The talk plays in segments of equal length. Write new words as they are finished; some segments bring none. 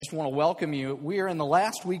just want to welcome you. We are in the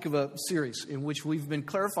last week of a series in which we've been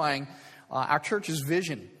clarifying our church's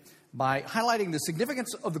vision by highlighting the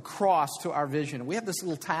significance of the cross to our vision. We have this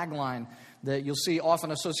little tagline that you'll see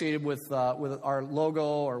often associated with our logo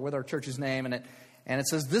or with our church's name, and it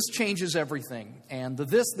says, "This changes everything." And the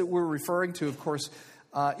 "this" that we're referring to, of course,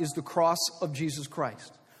 is the cross of Jesus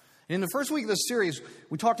Christ. In the first week of this series,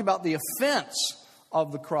 we talked about the offense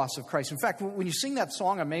of the cross of Christ. In fact, when you sing that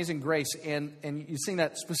song, Amazing Grace, and you sing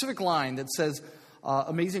that specific line that says,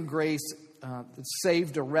 "Amazing grace that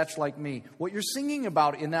saved a wretch like me," what you're singing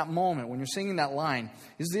about in that moment, when you're singing that line,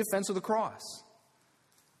 is the offense of the cross.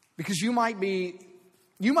 Because you might be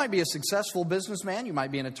a successful businessman, you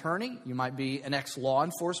might be an attorney, you might be an ex-law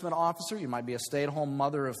enforcement officer, you might be a stay-at-home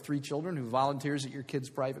mother of 3 children who volunteers at your kid's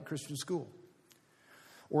private Christian school.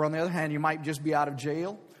 Or on the other hand, you might just be out of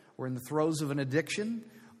jail or in the throes of an addiction,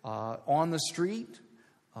 on the street.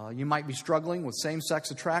 You might be struggling with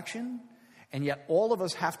same-sex attraction. And yet all of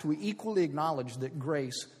us have to equally acknowledge that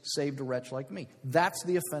grace saved a wretch like me. That's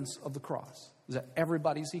the offense of the cross. Is that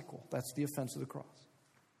everybody's equal. That's the offense of the cross.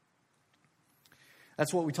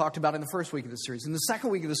 That's what we talked about in the first week of the series. In the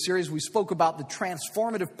second week of the series, we spoke about the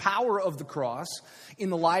transformative power of the cross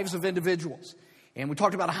in the lives of individuals. And we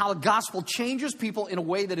talked about how the gospel changes people in a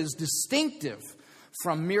way that is distinctive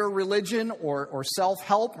from mere religion or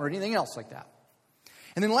self-help or anything else like that.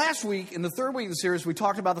 And then last week, in the third week of the series, we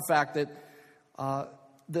talked about the fact that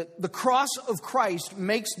the cross of Christ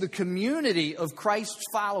makes the community of Christ's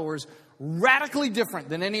followers radically different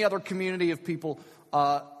than any other community of people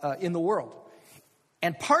in the world.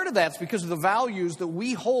 And part of that's because of the values that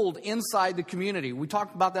we hold inside the community. We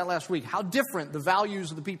talked about that last week, how different the values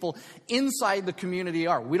of the people inside the community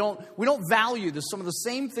are. We don't value some of the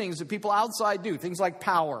same things that people outside do. Things like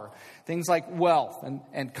power, things like wealth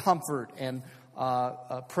and comfort and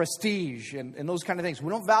prestige and those kind of things. We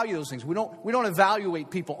don't value those things. We don't evaluate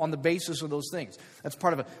people on the basis of those things. That's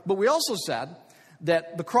part of it. But we also said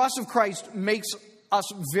that the cross of Christ makes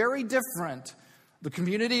us very different. The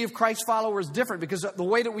community of Christ followers is different because of the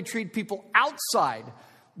way that we treat people outside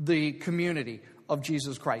the community of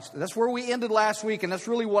Jesus Christ. That's where we ended last week, and that's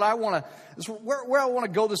really what where I want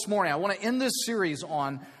to go this morning. I want to end this series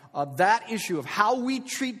on that issue of how we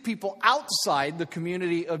treat people outside the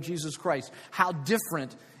community of Jesus Christ, how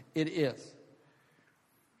different it is.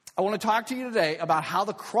 I want to talk to you today about how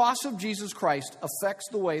the cross of Jesus Christ affects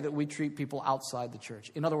the way that we treat people outside the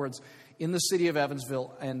church. In other words, in the city of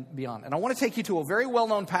Evansville and beyond. And I want to take you to a very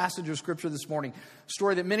well-known passage of Scripture this morning, a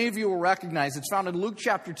story that many of you will recognize. It's found in Luke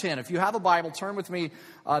chapter 10. If you have a Bible, turn with me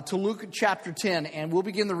to Luke chapter 10, and we'll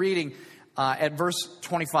begin the reading at verse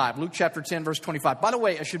 25. Luke chapter 10, verse 25. By the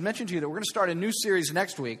way, I should mention to you that we're going to start a new series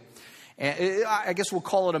next week. I guess we'll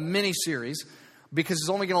call it a mini-series because it's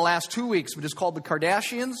only going to last 2 weeks, but it's called The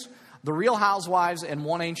Kardashians, The Real Housewives, and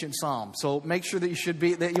One Ancient Psalm. So make sure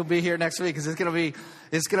that you'll be here next week because it's going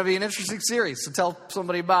to be an interesting series. So tell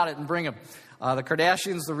somebody about it and bring them. The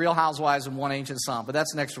Kardashians, The Real Housewives, and One Ancient Psalm. But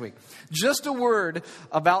that's next week. Just a word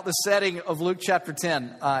about the setting of Luke chapter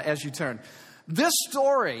 10 as you turn. This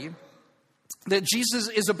story that Jesus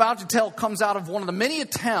is about to tell comes out of one of the many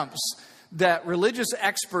attempts that religious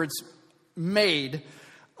experts made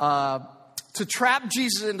to trap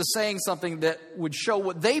Jesus into saying something that would show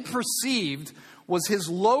what they perceived was his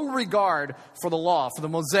low regard for the law, for the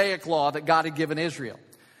Mosaic law that God had given Israel.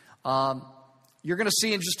 You're going to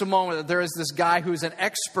see in just a moment that there is this guy who's an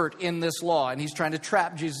expert in this law, and he's trying to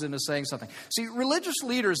trap Jesus into saying something. See, religious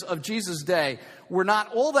leaders of Jesus' day were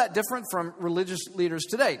not all that different from religious leaders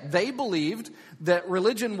today. They believed that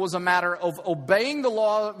religion was a matter of obeying the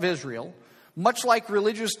law of Israel, much like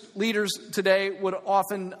religious leaders today would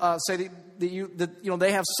often say that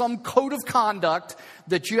they have some code of conduct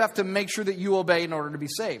that you have to make sure that you obey in order to be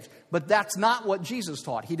saved. But that's not what Jesus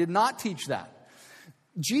taught. He did not teach that.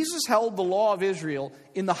 Jesus held the law of Israel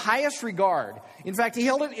in the highest regard. In fact, he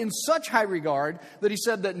held it in such high regard that he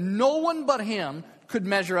said that no one but him could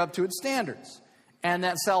measure up to its standards. And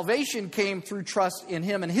that salvation came through trust in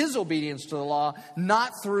him and his obedience to the law,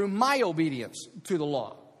 not through my obedience to the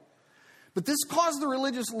law. But this caused the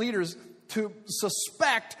religious leaders to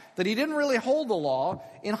suspect that he didn't really hold the law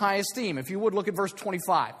in high esteem. If you would look at verse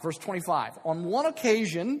 25. Verse 25. On one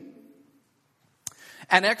occasion,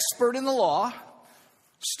 an expert in the law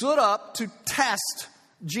stood up to test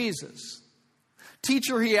Jesus.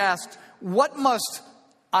 "Teacher," he asked, "what must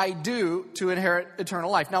I do to inherit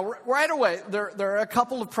eternal life?" Now, right away, there are a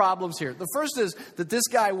couple of problems here. The first is that this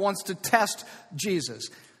guy wants to test Jesus.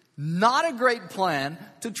 Not a great plan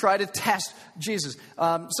to try to test Jesus.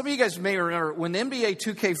 Some of you guys may remember when the NBA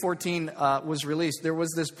 2K14 was released, there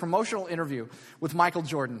was this promotional interview with Michael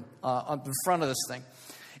Jordan on the front of this thing,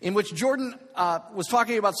 in which Jordan was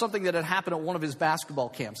talking about something that had happened at one of his basketball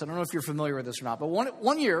camps. I don't know if you're familiar with this or not, but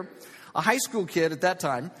one year, a high school kid at that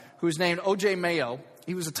time, who was named O.J. Mayo,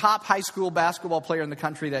 he was a top high school basketball player in the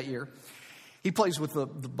country that year. He plays with the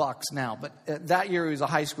Bucks now, but that year he was a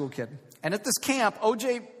high school kid. And at this camp,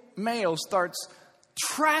 O.J. Mayo starts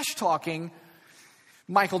trash-talking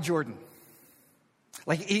Michael Jordan.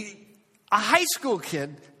 Like, a high school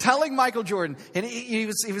kid telling Michael Jordan, and he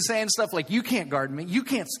was saying stuff like, you can't guard me, you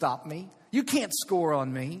can't stop me, you can't score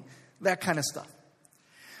on me, that kind of stuff.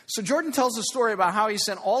 So Jordan tells a story about how he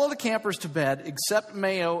sent all of the campers to bed except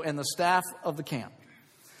Mayo and the staff of the camp.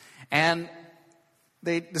 And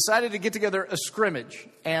they decided to get together a scrimmage,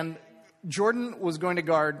 and Jordan was going to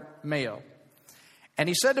guard Mayo. And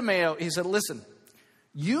he said to Mayo, he said, listen,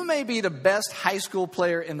 you may be the best high school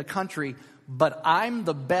player in the country, but I'm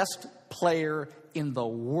the best player in the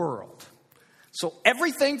world. So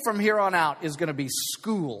everything from here on out is going to be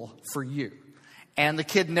school for you. And the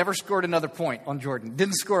kid never scored another point on Jordan.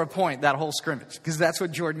 Didn't score a point that whole scrimmage, because that's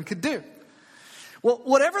what Jordan could do. Well,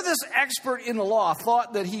 whatever this expert in the law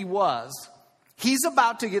thought that he was, he's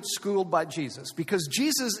about to get schooled by Jesus, because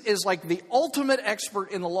Jesus is like the ultimate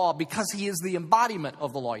expert in the law, because he is the embodiment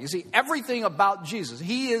of the law. You see, everything about Jesus,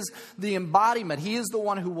 he is the embodiment. He is the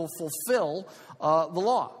one who will fulfill the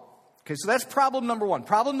law. Okay, so that's problem number one.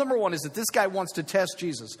 Problem number one is that this guy wants to test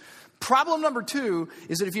Jesus. Problem number two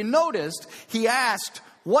is that if you noticed, he asked,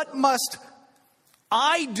 what must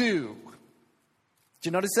I do? Did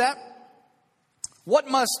you notice that? What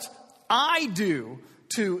must I do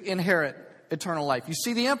to inherit eternal life? You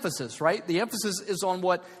see the emphasis, right? The emphasis is on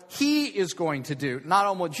what he is going to do, not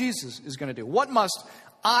on what Jesus is going to do. What must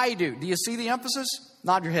I do? Do you see the emphasis?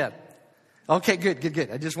 Nod your head. Okay,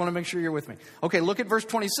 good. I just want to make sure you're with me. Okay, look at verse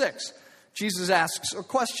 26. Jesus asks a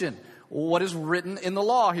question. What is written in the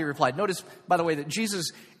law? He replied. Notice, by the way, that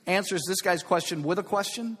Jesus answers this guy's question with a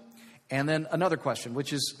question and then another question,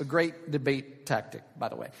 which is a great debate tactic, by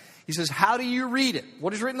the way. He says, how do you read it?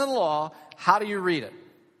 What is written in the law? How do you read it?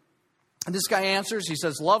 And this guy answers, he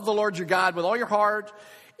says, love the Lord your God with all your heart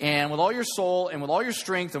and with all your soul and with all your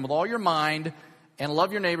strength and with all your mind, and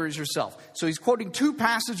love your neighbor as yourself. So he's quoting two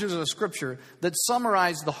passages of Scripture that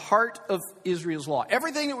summarize the heart of Israel's law.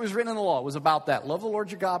 Everything that was written in the law was about that. Love the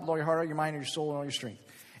Lord your God with all your heart, all your mind, and your soul, and all your strength.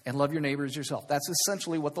 And love your neighbor as yourself. That's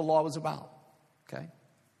essentially what the law was about. Okay?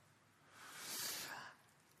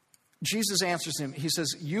 Jesus answers him. He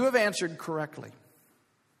says, you have answered correctly.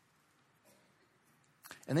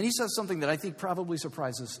 And then he says something that I think probably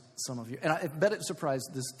surprises some of you. And I bet it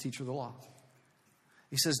surprised this teacher of the law.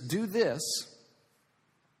 He says, do this,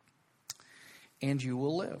 and you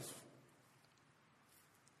will live.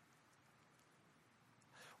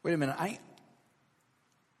 Wait a minute.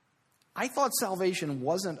 I thought salvation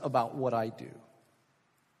wasn't about what I do,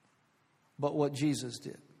 but what Jesus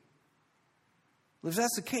did. If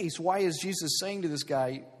that's the case, why is Jesus saying to this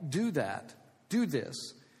guy, do that, do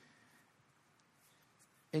this,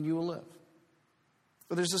 and you will live?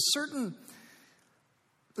 But there's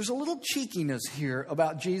a little cheekiness here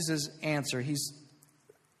about Jesus' answer.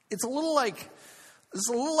 It's a little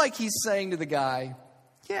like he's saying to the guy,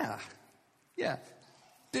 yeah,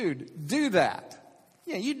 dude, do that.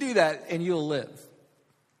 Yeah, you do that and you'll live.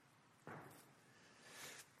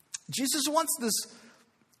 Jesus wants this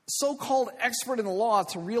so-called expert in the law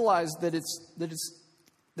to realize that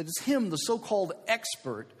it's him, the so-called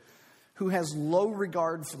expert, who has low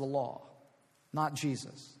regard for the law, not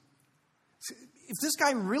Jesus. If this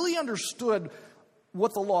guy really understood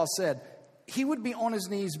what the law said, he would be on his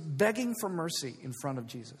knees begging for mercy in front of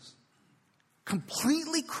Jesus,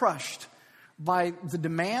 completely crushed by the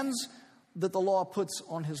demands that the law puts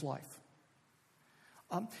on his life.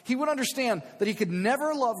 He would understand that he could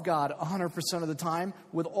never love God 100% of the time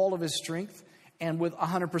with all of his strength and with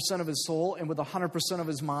 100% of his soul and with 100% of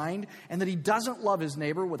his mind, and that he doesn't love his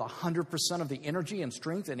neighbor with 100% of the energy and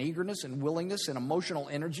strength and eagerness and willingness and emotional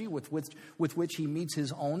energy with which he meets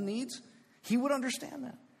his own needs. He would understand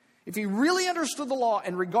that. If he really understood the law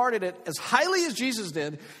and regarded it as highly as Jesus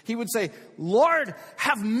did, he would say, Lord,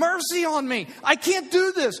 have mercy on me. I can't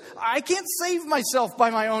do this. I can't save myself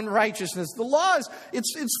by my own righteousness. The law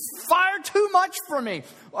it's far too much for me.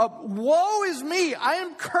 Woe is me. I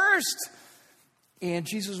am cursed. And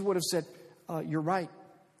Jesus would have said, you're right.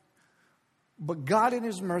 But God in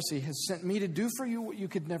his mercy has sent me to do for you what you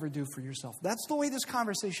could never do for yourself. That's the way this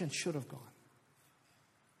conversation should have gone.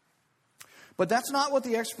 But that's not what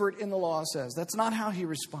the expert in the law says. That's not how he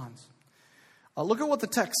responds. Look at what the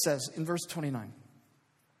text says in verse 29.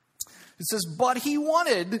 It says, but he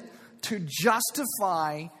wanted to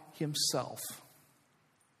justify himself.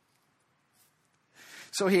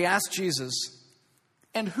 So he asked Jesus,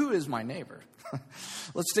 and who is my neighbor?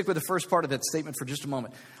 Let's stick with the first part of that statement for just a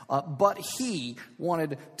moment. But he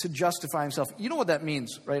wanted to justify himself. You know what that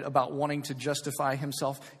means, right, about wanting to justify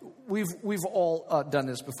himself? We've all done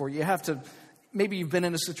this before. You have to, maybe you've been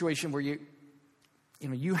in a situation where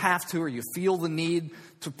you have to, or you feel the need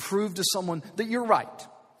to prove to someone that you're right.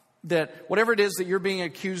 That whatever it is that you're being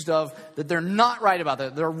accused of, that they're not right about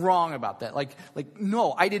that, they're wrong about that. Like,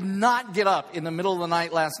 no, I did not get up in the middle of the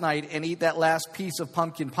night last night and eat that last piece of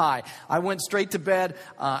pumpkin pie. I went straight to bed.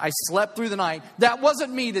 I slept through the night. That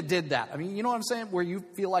wasn't me that did that. I mean, you know what I'm saying? Where you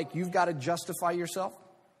feel like you've got to justify yourself?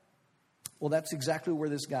 Well, that's exactly where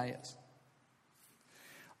this guy is.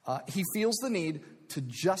 He feels the need to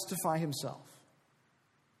justify himself.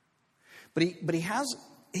 But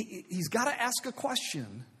he's got to ask a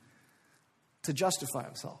question to justify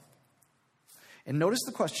himself. And notice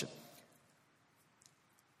the question.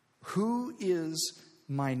 Who is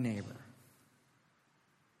my neighbor?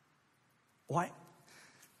 Why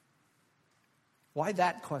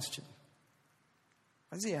that question?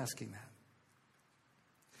 Why is he asking that?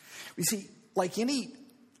 You see, like any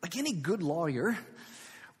good lawyer,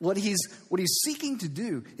 what he's seeking to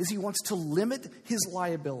do is he wants to limit his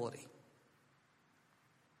liability.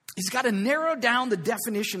 He's got to narrow down the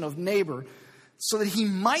definition of neighbor so that he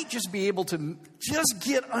might just be able to just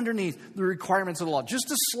get underneath the requirements of the law, just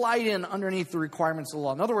to slide in underneath the requirements of the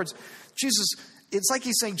law. In other words, Jesus, it's like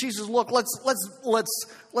he's saying, Jesus, look,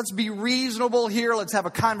 let's be reasonable here. Let's have a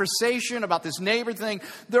conversation about this neighbor thing.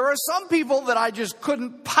 There are some people that I just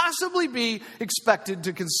couldn't possibly be expected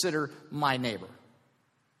to consider my neighbor.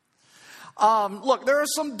 Look, there are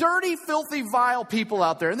some dirty, filthy, vile people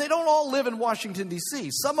out there, and they don't all live in Washington, D.C.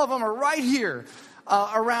 Some of them are right here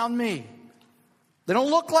around me. They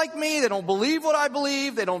don't look like me. They don't believe what I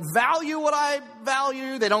believe. They don't value what I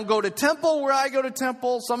value. They don't go to temple where I go to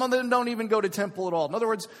temple. Some of them don't even go to temple at all. In other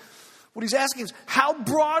words, what he's asking is, how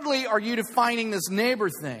broadly are you defining this neighbor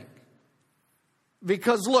thing?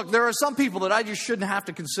 Because, look, there are some people that I just shouldn't have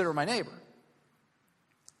to consider my neighbor.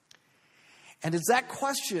 And it's that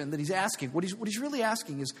question that he's asking. What he's really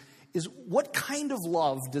asking is what kind of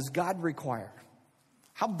love does God require?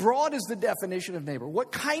 How broad is the definition of neighbor?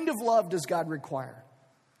 What kind of love does God require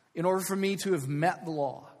in order for me to have met the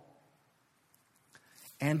law?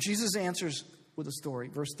 And Jesus answers with a story,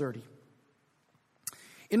 verse 30.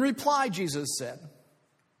 In reply, Jesus said,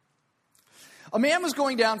 a man was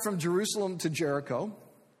going down from Jerusalem to Jericho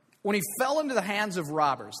when he fell into the hands of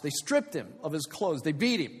robbers. They stripped him of his clothes. They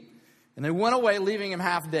beat him. And they went away, leaving him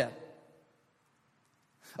half dead.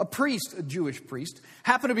 A priest, a Jewish priest,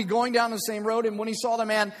 happened to be going down the same road, and when he saw the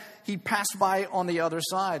man, he passed by on the other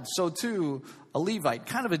side. So too, a Levite,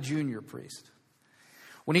 kind of a junior priest.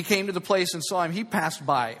 When he came to the place and saw him, he passed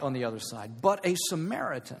by on the other side. But a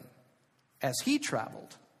Samaritan, as he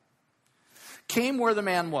traveled, came where the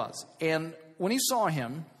man was. And when he saw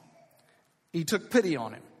him, he took pity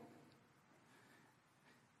on him.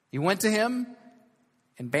 He went to him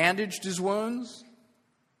and bandaged his wounds,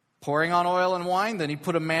 pouring on oil and wine. Then he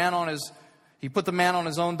put the man on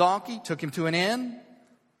his own donkey, took him to an inn,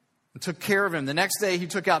 and took care of him. The next day he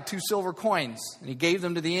took out 2 silver coins, and he gave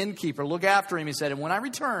them to the innkeeper. Look after him, he said, and when I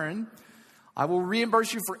return, I will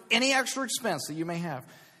reimburse you for any extra expense that you may have.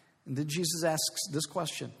 And then Jesus asks this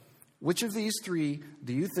question: which of these 3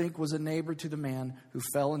 do you think was a neighbor to the man who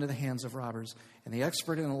fell into the hands of robbers? And the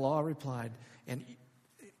expert in the law replied, and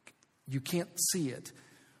you can't see it,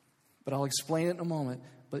 but I'll explain it in a moment.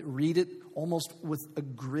 But read it almost with a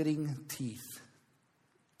gritting teeth.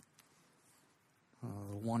 The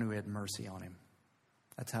one who had mercy on him.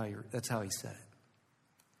 That's how he said it.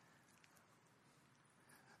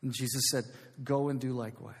 And Jesus said, go and do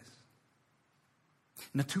likewise.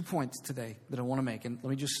 Now, 2 points today that I want to make. And let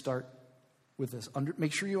me just start with this.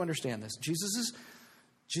 Make sure you understand this. Jesus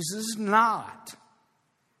is not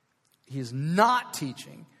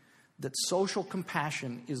teaching that social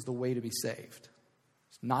compassion is the way to be saved.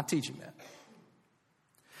 Not teaching that.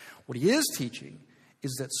 What he is teaching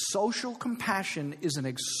is that social compassion is an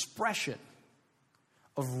expression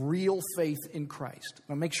of real faith in Christ.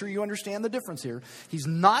 Now make sure you understand the difference here. He's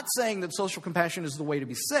not saying that social compassion is the way to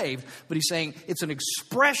be saved, but he's saying it's an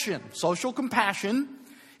expression. Social compassion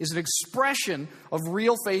is an expression of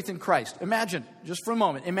real faith in Christ. Imagine, just for a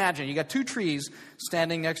moment, you got 2 trees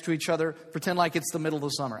standing next to each other. Pretend like it's the middle of the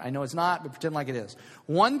summer. I know it's not, but pretend like it is.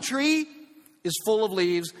 One tree is full of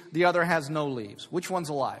leaves, the other has no leaves. Which one's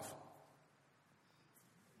alive?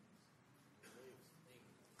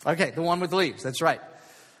 Okay, the one with leaves, that's right.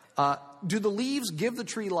 Do the leaves give the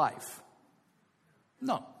tree life?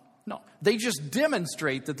 No. They just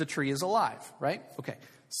demonstrate that the tree is alive, right? Okay,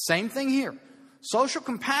 same thing here. Social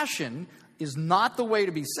compassion is not the way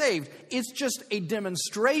to be saved. It's just a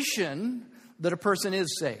demonstration that a person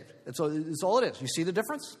is saved. That's all it is. You see the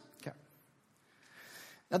difference? Okay.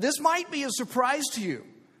 Now, this might be a surprise to you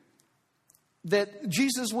that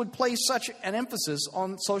Jesus would place such an emphasis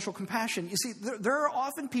on social compassion. You see, there are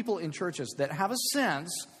often people in churches that have a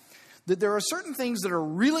sense that there are certain things that are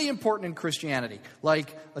really important in Christianity,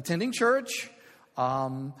 like attending church,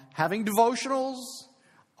 having devotionals,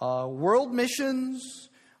 world missions,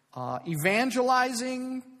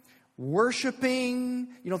 evangelizing, worshiping,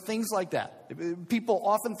 things like that. People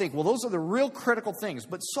often think, well, those are the real critical things.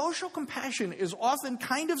 But social compassion is often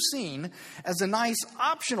kind of seen as a nice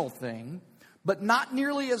optional thing, but not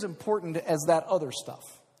nearly as important as that other stuff.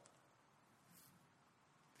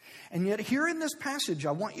 And yet here in this passage,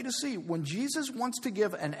 I want you to see when Jesus wants to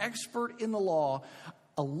give an expert in the law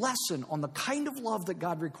a lesson on the kind of love that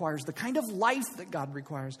God requires, the kind of life that God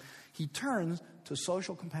requires, he turns to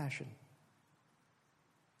social compassion.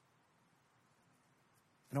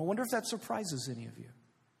 And I wonder if that surprises any of you.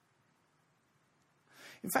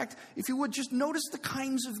 In fact, if you would just notice the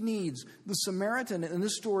kinds of needs the Samaritan in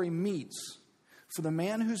this story meets for the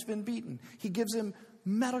man who's been beaten. He gives him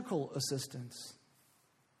medical assistance.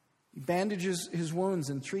 He bandages his wounds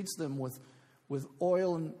and treats them with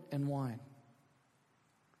oil and wine.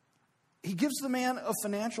 He gives the man a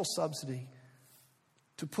financial subsidy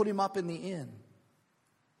to put him up in the inn.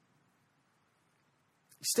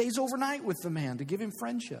 He stays overnight with the man to give him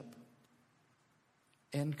friendship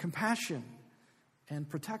and compassion and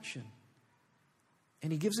protection.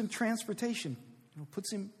 And he gives him transportation.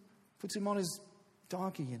 Puts him on his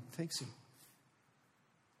donkey and takes him.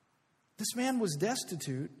 This man was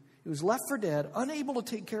destitute. He was left for dead, unable to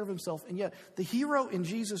take care of himself, and yet the hero in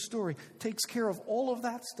Jesus' story takes care of all of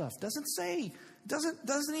that stuff. Doesn't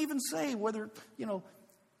even say whether,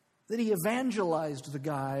 that he evangelized the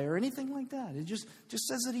guy or anything like that. It just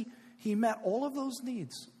says that he met all of those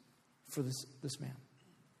needs for this man.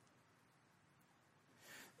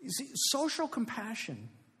 You see, social compassion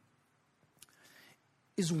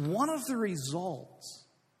is one of the results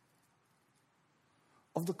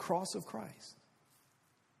of the cross of Christ.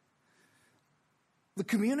 The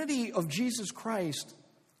community of Jesus Christ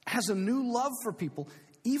has a new love for people,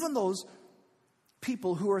 even those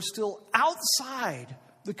people who are still outside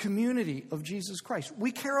the community of Jesus Christ.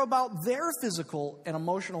 We care about their physical and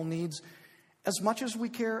emotional needs as much as we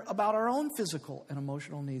care about our own physical and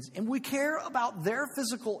emotional needs. And we care about their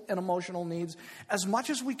physical and emotional needs as much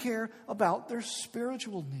as we care about their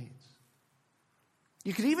spiritual needs.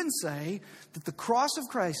 You could even say that the cross of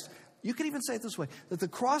Christ, you could even say it this way, that the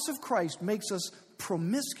cross of Christ makes us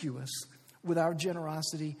promiscuous with our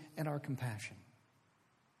generosity and our compassion.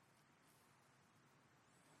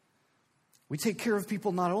 We take care of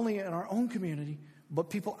people not only in our own community, but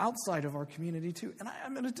people outside of our community too. And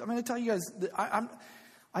I'm going to tell you guys, that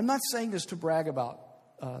I'm not saying this to brag about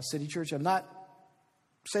City Church. I'm not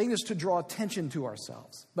saying this to draw attention to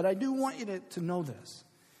ourselves. But I do want you to know this.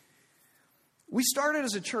 We started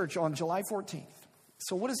as a church on July 14th.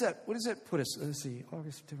 So what does that put us? Let's see,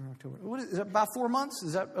 August, September, October. Is that about 4 months?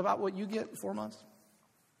 Is that about what you get, 4 months?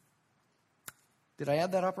 Did I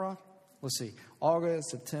add that up wrong? Let's see. August,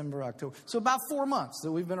 September, October. So about 4 months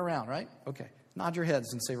that we've been around, right? Okay. Nod your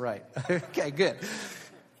heads and say right. Okay, good.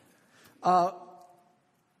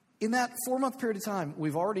 In that 4-month period of time,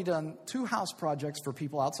 we've already done 2 house projects for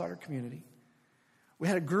people outside our community. We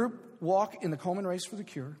had a group walk in the Coleman Race for the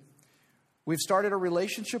Cure. We've started a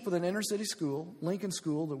relationship with an inner city school, Lincoln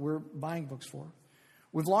School, that we're buying books for.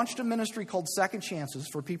 We've launched a ministry called Second Chances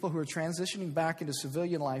for people who are transitioning back into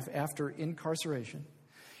civilian life after incarceration.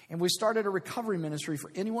 And we started a recovery ministry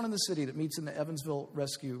for anyone in the city that meets in the Evansville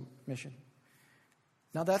Rescue Mission.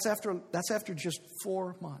 Now that's after just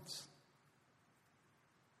 4 months.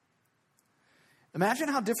 Imagine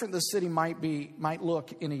how different this city might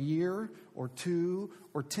look in a year or 2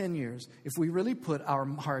 or 10 years if we really put our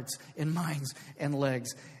hearts and minds and legs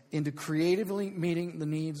into creatively meeting the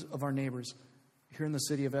needs of our neighbors here in the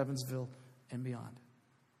city of Evansville and beyond.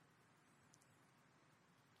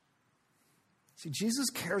 See, Jesus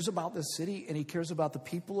cares about this city, and he cares about the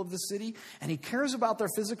people of the city, and he cares about their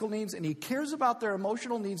physical needs, and he cares about their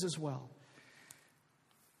emotional needs as well.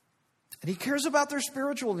 And he cares about their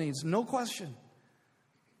spiritual needs, no question.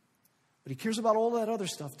 But he cares about all that other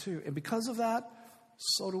stuff too. And because of that,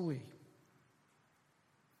 so do we.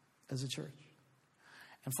 as a church.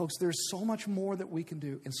 And folks, there's so much more that we can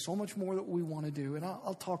do and so much more that we want to do. And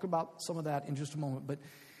I'll talk about some of that in just a moment. But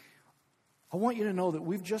I want you to know that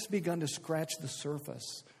we've just begun to scratch the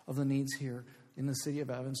surface of the needs here in the city of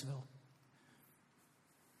Evansville.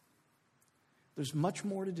 There's much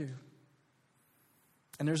more to do.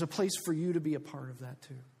 And there's a place for you to be a part of that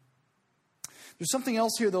too. There's something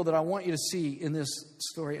else here, though, that I want you to see in this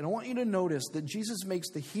story. And I want you to notice that Jesus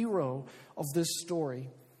makes the hero of this story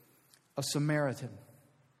a Samaritan.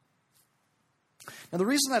 Now, the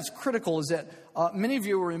reason that's critical is that many of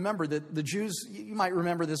you will remember that the Jews, you might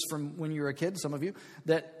remember this from when you were a kid, some of you,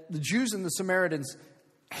 that the Jews and the Samaritans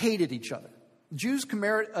hated each other. The Jews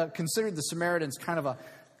considered the Samaritans kind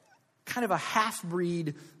of a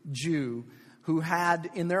half-breed Jew who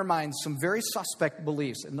had, in their minds, some very suspect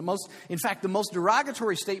beliefs. And the most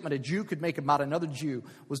derogatory statement a Jew could make about another Jew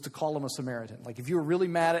was to call him a Samaritan. Like if you were really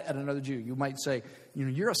mad at another Jew, you might say,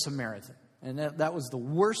 you're a Samaritan. And that was the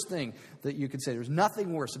worst thing that you could say. There's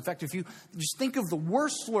nothing worse. In fact, if you just think of the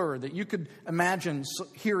worst slur that you could imagine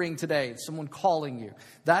hearing today, someone calling you,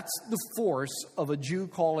 that's the force of a Jew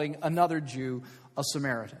calling another Jew a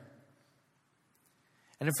Samaritan.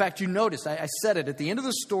 And in fact, you notice, I said it, at the end of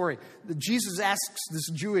the story, that Jesus asks this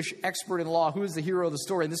Jewish expert in law, who is the hero of the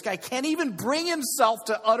story, and this guy can't even bring himself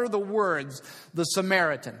to utter the words, the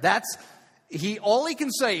Samaritan. All he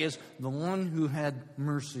can say is, the one who had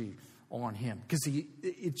mercy on him. Because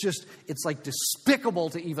it's like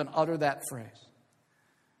despicable to even utter that phrase.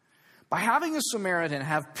 By having a Samaritan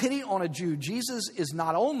have pity on a Jew, Jesus is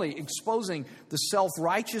not only exposing the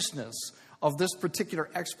self-righteousness of this particular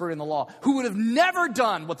expert in the law, who would have never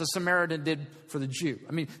done what the Samaritan did for the Jew.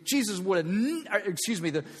 I mean,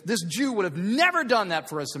 this Jew would have never done that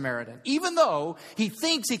for a Samaritan. Even though he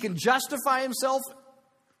thinks he can justify himself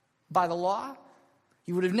by the law,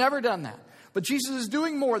 he would have never done that. But Jesus is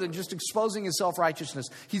doing more than just exposing his self-righteousness.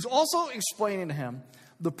 He's also explaining to him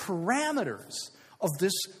the parameters of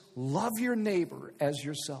this love your neighbor as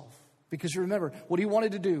yourself. Because you remember, what he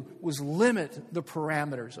wanted to do was limit the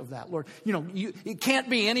parameters of that. Lord, it can't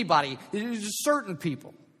be anybody. It is just certain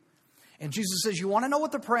people. And Jesus says, you want to know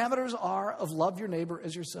what the parameters are of love your neighbor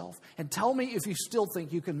as yourself? And tell me if you still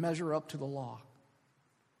think you can measure up to the law.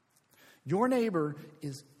 Your neighbor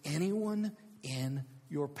is anyone in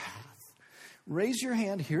your path. Raise your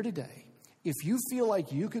hand here today if you feel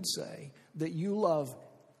like you could say that you love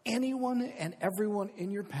anyone and everyone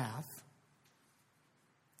in your path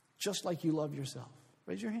just like you love yourself.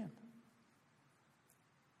 Raise your hand.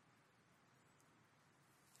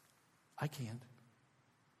 I can't.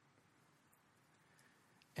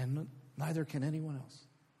 And neither can anyone else.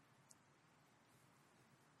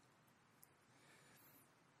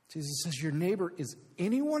 Jesus says your neighbor is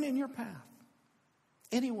anyone in your path.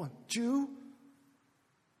 Anyone. Jew,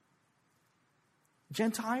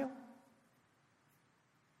 Gentile,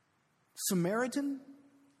 Samaritan,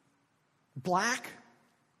 black,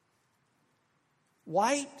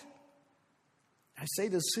 white. I say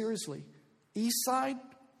this seriously. East side,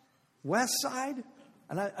 west side,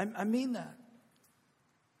 and I mean that.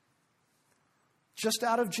 Just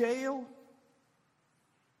out of jail,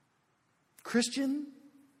 Christian,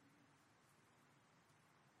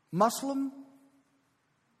 Muslim,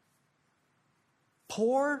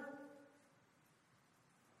 poor,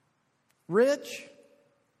 rich.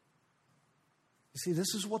 You see,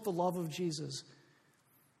 this is what the love of Jesus,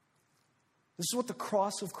 this is what the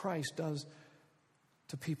cross of Christ does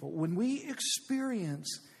to people. When we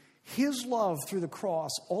experience his love through the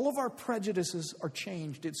cross, all of our prejudices are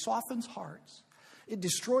changed. It softens hearts. It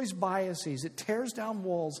destroys biases. It tears down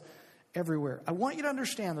walls everywhere. I want you to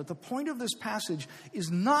understand that the point of this passage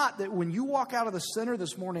is not that when you walk out of the center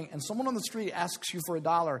this morning and someone on the street asks you for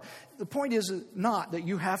 $1, the point is not that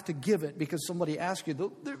you have to give it because somebody asked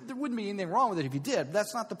you. There wouldn't be anything wrong with it if you did.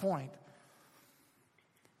 That's not the point.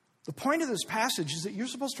 The point of this passage is that you're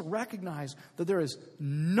supposed to recognize that there is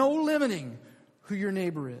no limiting who your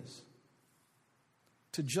neighbor is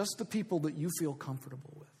to just the people that you feel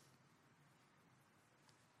comfortable with.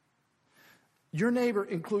 Your neighbor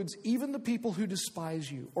includes even the people who despise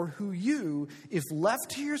you or who you, if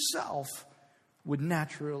left to yourself, would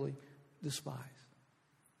naturally despise.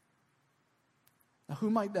 Now, who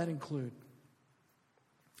might that include?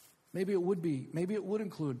 Maybe it would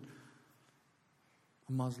include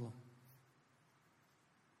a Muslim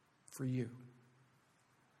for you.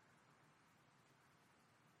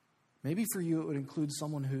 Maybe for you it would include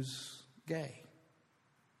someone who's gay.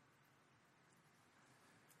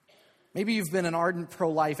 Maybe you've been an ardent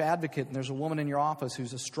pro-life advocate and there's a woman in your office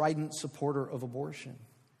who's a strident supporter of abortion.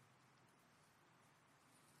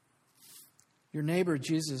 Your neighbor,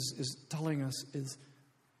 Jesus is telling us, is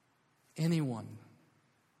anyone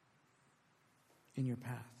in your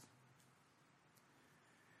path.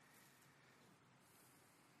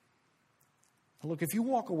 Look, if you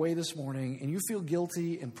walk away this morning and you feel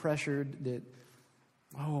guilty and pressured that,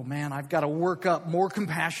 oh man, I've got to work up more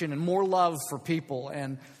compassion and more love for people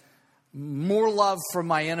and more love for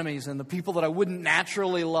my enemies and the people that I wouldn't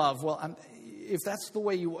naturally love. Well, if that's the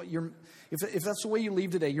way if that's the way you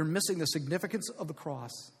leave today, you're missing the significance of the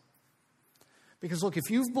cross. Because look, if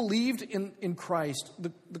you've believed in Christ,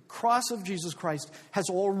 the cross of Jesus Christ has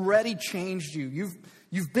already changed you.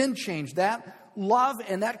 You've been changed. That love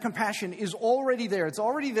and that compassion is already there. It's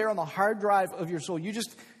already there on the hard drive of your soul. You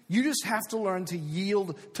just have to learn to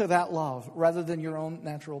yield to that love rather than your own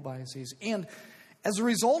natural biases. And as a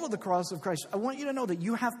result of the cross of Christ, I want you to know that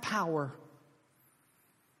you have power.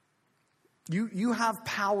 You have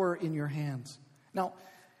power in your hands. Now,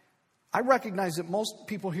 I recognize that most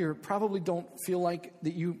people here probably don't feel like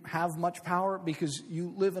that you have much power because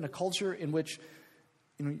you live in a culture in which,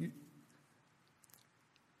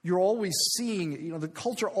 you're always seeing, the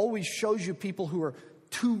culture always shows you people who are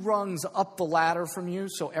 2 rungs up the ladder from you.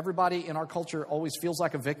 So everybody in our culture always feels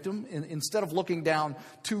like a victim. Instead of looking down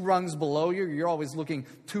 2 rungs below you, you're always looking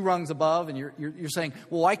 2 rungs above, and you're saying,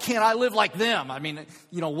 well, why can't I live like them? I mean,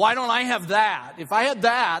 why don't I have that? If I had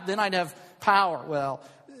that, then I'd have power. Well,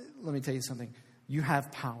 let me tell you something. You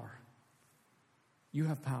have power. You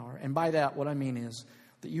have power. And by that, what I mean is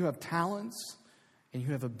that you have talents and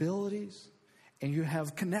you have abilities and you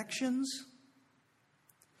have connections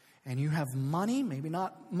and you have money, maybe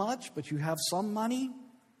not much, but you have some money.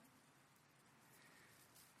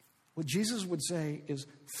 What Jesus would say is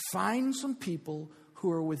find some people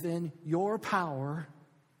who are within your power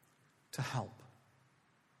to help.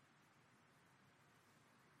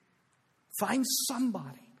 Find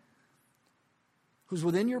somebody who's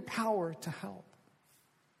within your power to help.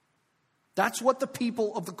 That's what the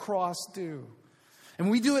people of the cross do. And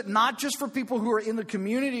we do it not just for people who are in the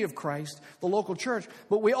community of Christ, the local church,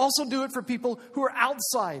 but we also do it for people who are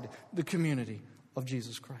outside the community of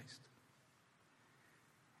Jesus Christ.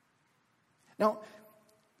 Now,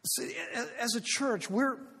 as a church,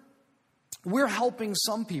 we're helping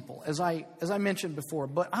some people, as I mentioned before.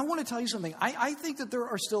 But I want to tell you something. I think that there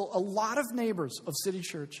are still a lot of neighbors of City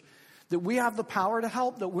Church that we have the power to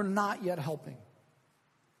help that we're not yet helping.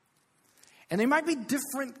 And they might be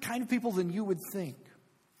different kind of people than you would think.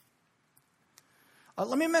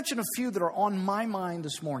 Let me mention a few that are on my mind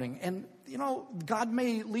this morning. And, God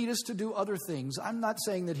may lead us to do other things. I'm not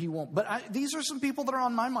saying that He won't. But these are some people that are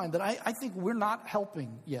on my mind that I think we're not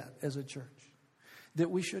helping yet as a church, that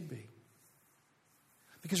we should be.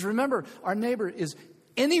 Because remember, our neighbor is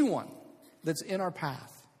anyone that's in our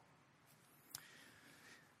path.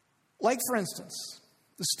 Like, for instance,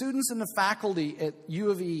 the students and the faculty at U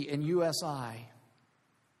of E and USI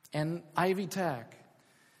and Ivy Tech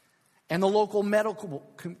and the local medical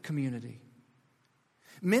community,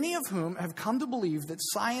 many of whom have come to believe that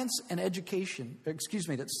science and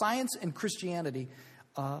Christianity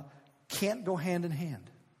can't go hand in hand.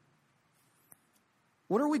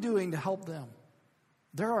 What are we doing to help them?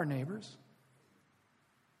 They're our neighbors.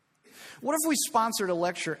 What if we sponsored a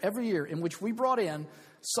lecture every year in which we brought in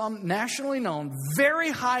some nationally known,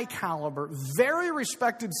 very high caliber, very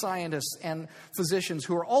respected scientists and physicians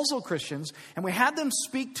who are also Christians, and we had them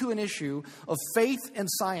speak to an issue of faith and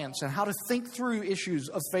science and how to think through issues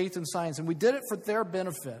of faith and science, and we did it for their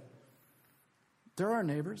benefit? They're our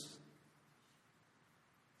neighbors.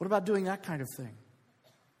 What about doing that kind of thing?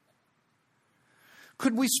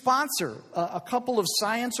 Could we sponsor a couple of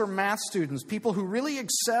science or math students, people who really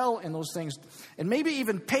excel in those things, and maybe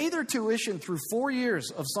even pay their tuition through 4 years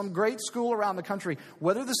of some great school around the country,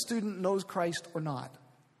 whether the student knows Christ or not?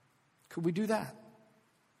 Could we do that?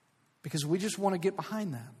 Because we just want to get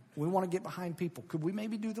behind that. We want to get behind people. Could we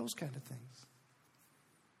maybe do those kind of things?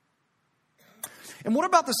 And what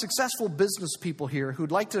about the successful business people here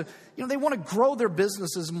who'd like to, they want to grow their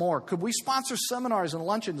businesses more? Could we sponsor seminars and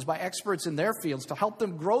luncheons by experts in their fields to help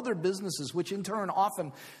them grow their businesses, which in turn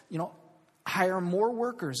often, hire more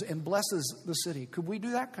workers and blesses the city? Could we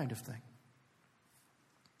do that kind of thing?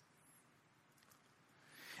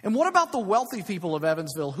 And what about the wealthy people of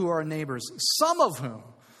Evansville who are our neighbors, some of whom,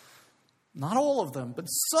 not all of them, but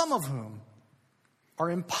some of whom are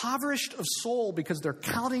impoverished of soul because they're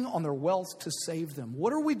counting on their wealth to save them?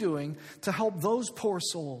 What are we doing to help those poor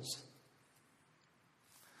souls?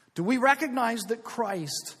 Do we recognize that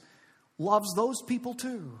Christ loves those people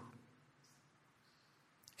too?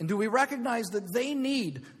 And do we recognize that they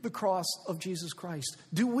need the cross of Jesus Christ?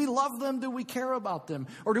 Do we love them? Do we care about them?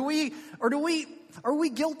 Or are we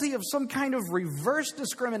guilty of some kind of reverse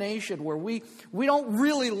discrimination where we don't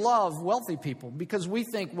really love wealthy people because we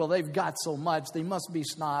think, well, they've got so much, they must be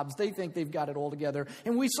snobs, they think they've got it all together,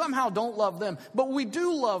 and we somehow don't love them. But we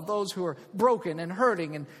do love those who are broken and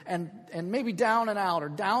hurting and maybe down and out or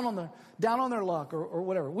down on their luck or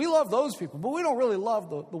whatever. We love those people, but we don't really love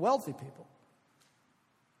the wealthy people.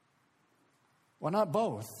 Why not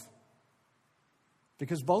both?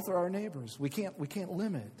 Because both are our neighbors. We can't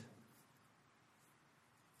limit.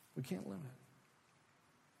 We can't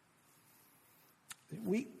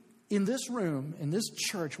limit. In this room, in this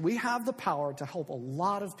church, we have the power to help a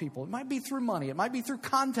lot of people. It might be through money. It might be through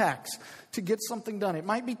contacts to get something done. It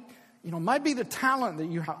might be, might be the talent that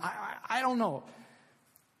you have. I don't know.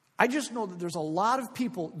 I just know that there's a lot of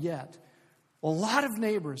people yet, a lot of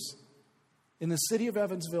neighbors in the city of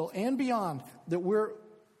Evansville and beyond that we're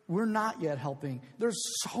not yet helping. There's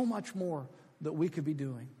so much more that we could be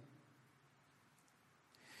doing.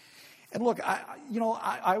 And look,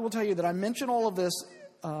 I will tell you that I mention all of this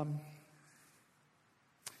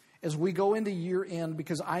as we go into year end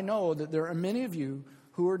because I know that there are many of you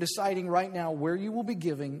who are deciding right now where you will be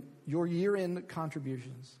giving your year end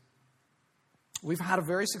contributions. We've had a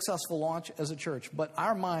very successful launch as a church, but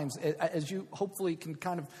our minds, as you hopefully can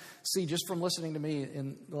kind of see just from listening to me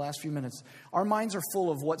in the last few minutes, our minds are full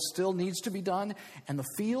of what still needs to be done, and the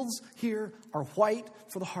fields here are white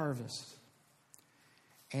for the harvest.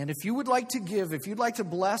 And if you would like to give, if you'd like to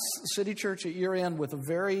bless City Church at year end with a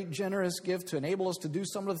very generous gift to enable us to do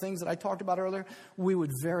some of the things that I talked about earlier, we would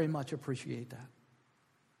very much appreciate that.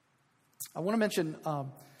 I want to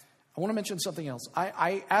mention something else.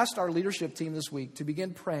 I asked our leadership team this week to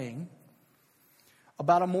begin praying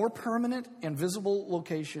about a more permanent and visible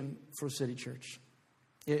location for City Church.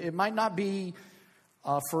 It might not be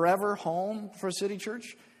a forever home for City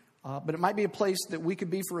Church, but it might be a place that we could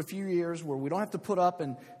be for a few years where we don't have to put up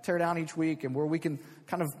and tear down each week and where we can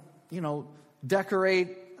kind of,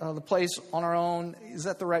 decorate the place on our own. Is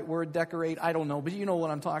that the right word, decorate? I don't know, but you know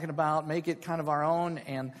what I'm talking about. Make it kind of our own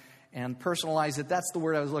and personalize it. That's the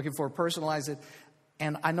word I was looking for, personalize it.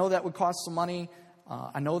 And I know that would cost some money.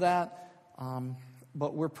 I know that.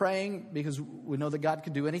 But we're praying because we know that God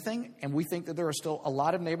can do anything. And we think that there are still a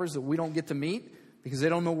lot of neighbors that we don't get to meet because they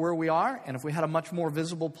don't know where we are. And if we had a much more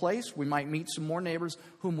visible place, we might meet some more neighbors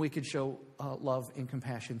whom we could show love and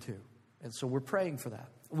compassion to. And so we're praying for that.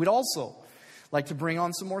 We'd also like to bring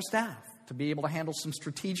on some more staff to be able to handle some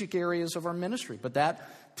strategic areas of our ministry. But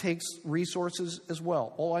that takes resources as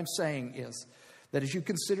well. All I'm saying is that as you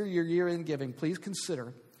consider your year-end giving, please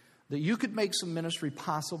consider that you could make some ministry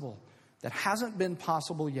possible that hasn't been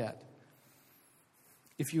possible yet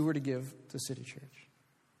if you were to give to City Church.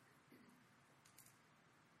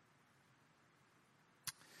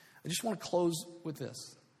 I just want to close with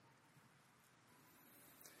this.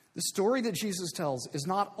 The story that Jesus tells is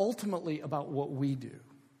not ultimately about what we do,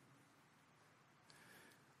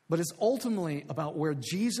 but it's ultimately about where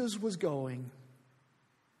Jesus was going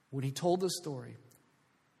when he told this story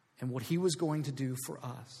and what he was going to do for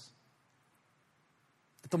us.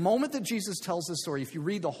 At the moment that Jesus tells this story, if you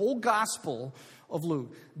read the whole Gospel of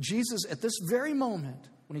Luke, Jesus, at this very moment,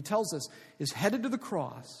 when he tells this, is headed to the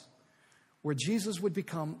cross where Jesus would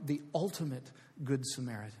become the ultimate Good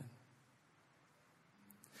Samaritan.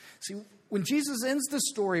 See, when Jesus ends this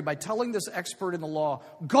story by telling this expert in the law,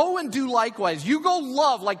 go and do likewise. You go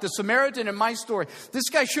love like the Samaritan in my story. This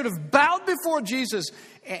guy should have bowed before Jesus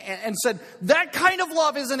and said, that kind of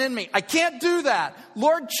love isn't in me. I can't do that.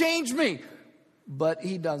 Lord, change me. But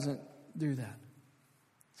he doesn't do that.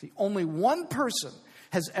 See, only one person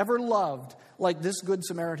has ever loved like this Good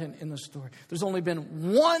Samaritan in the story. There's only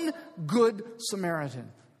been one Good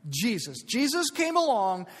Samaritan, Jesus. Jesus came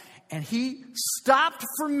along and he stopped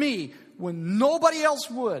for me when nobody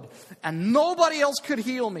else would and nobody else could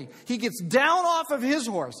heal me. He gets down off of his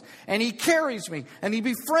horse and he carries me and he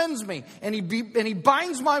befriends me and he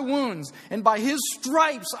binds my wounds. And by his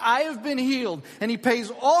stripes I have been healed. And he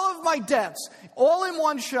pays all of my debts all in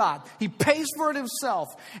one shot. He pays for it himself.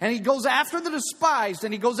 And he goes after the despised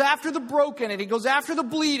and he goes after the broken and he goes after the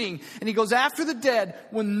bleeding and he goes after the dead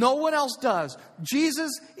when no one else does.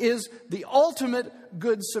 Jesus is the ultimate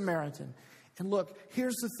Good Samaritan. And look,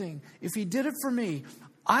 here's the thing. If he did it for me,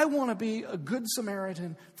 I want to be a Good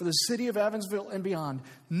Samaritan for the city of Evansville and beyond.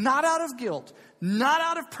 Not out of guilt, not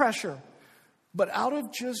out of pressure, but out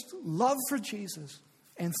of just love for Jesus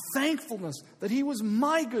and thankfulness that he was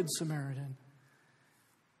my Good Samaritan.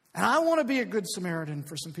 And I want to be a Good Samaritan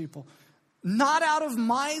for some people. Not out of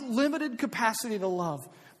my limited capacity to love,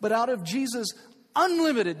 but out of Jesus'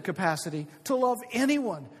 unlimited capacity to love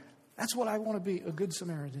anyone. That's what I want to be, a good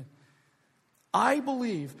Samaritan. I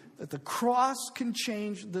believe that the cross can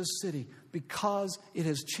change this city because it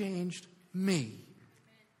has changed me.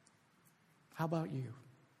 How about you?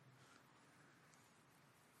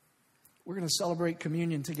 We're going to celebrate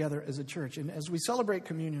communion together as a church. And as we celebrate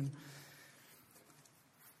communion,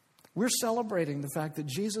 we're celebrating the fact that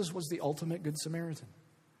Jesus was the ultimate Good Samaritan.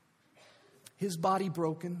 His body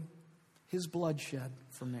broken, His blood shed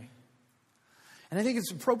for me. And I think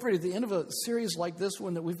it's appropriate at the end of a series like this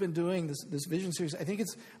one that we've been doing, this vision series, I think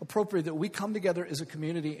it's appropriate that we come together as a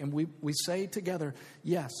community and we say together,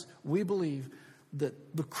 yes, we believe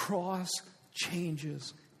that the cross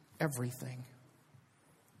changes everything.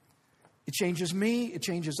 It changes me, it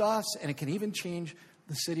changes us, and it can even change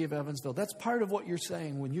the city of Evansville. That's part of what you're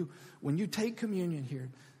saying when you take communion here.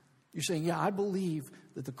 You're saying, yeah, I believe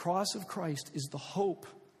that the cross of Christ is the hope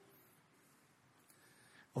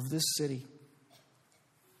of this city.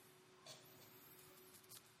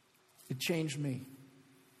 It changed me.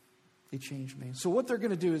 It changed me. So what they're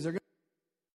going to do is they're going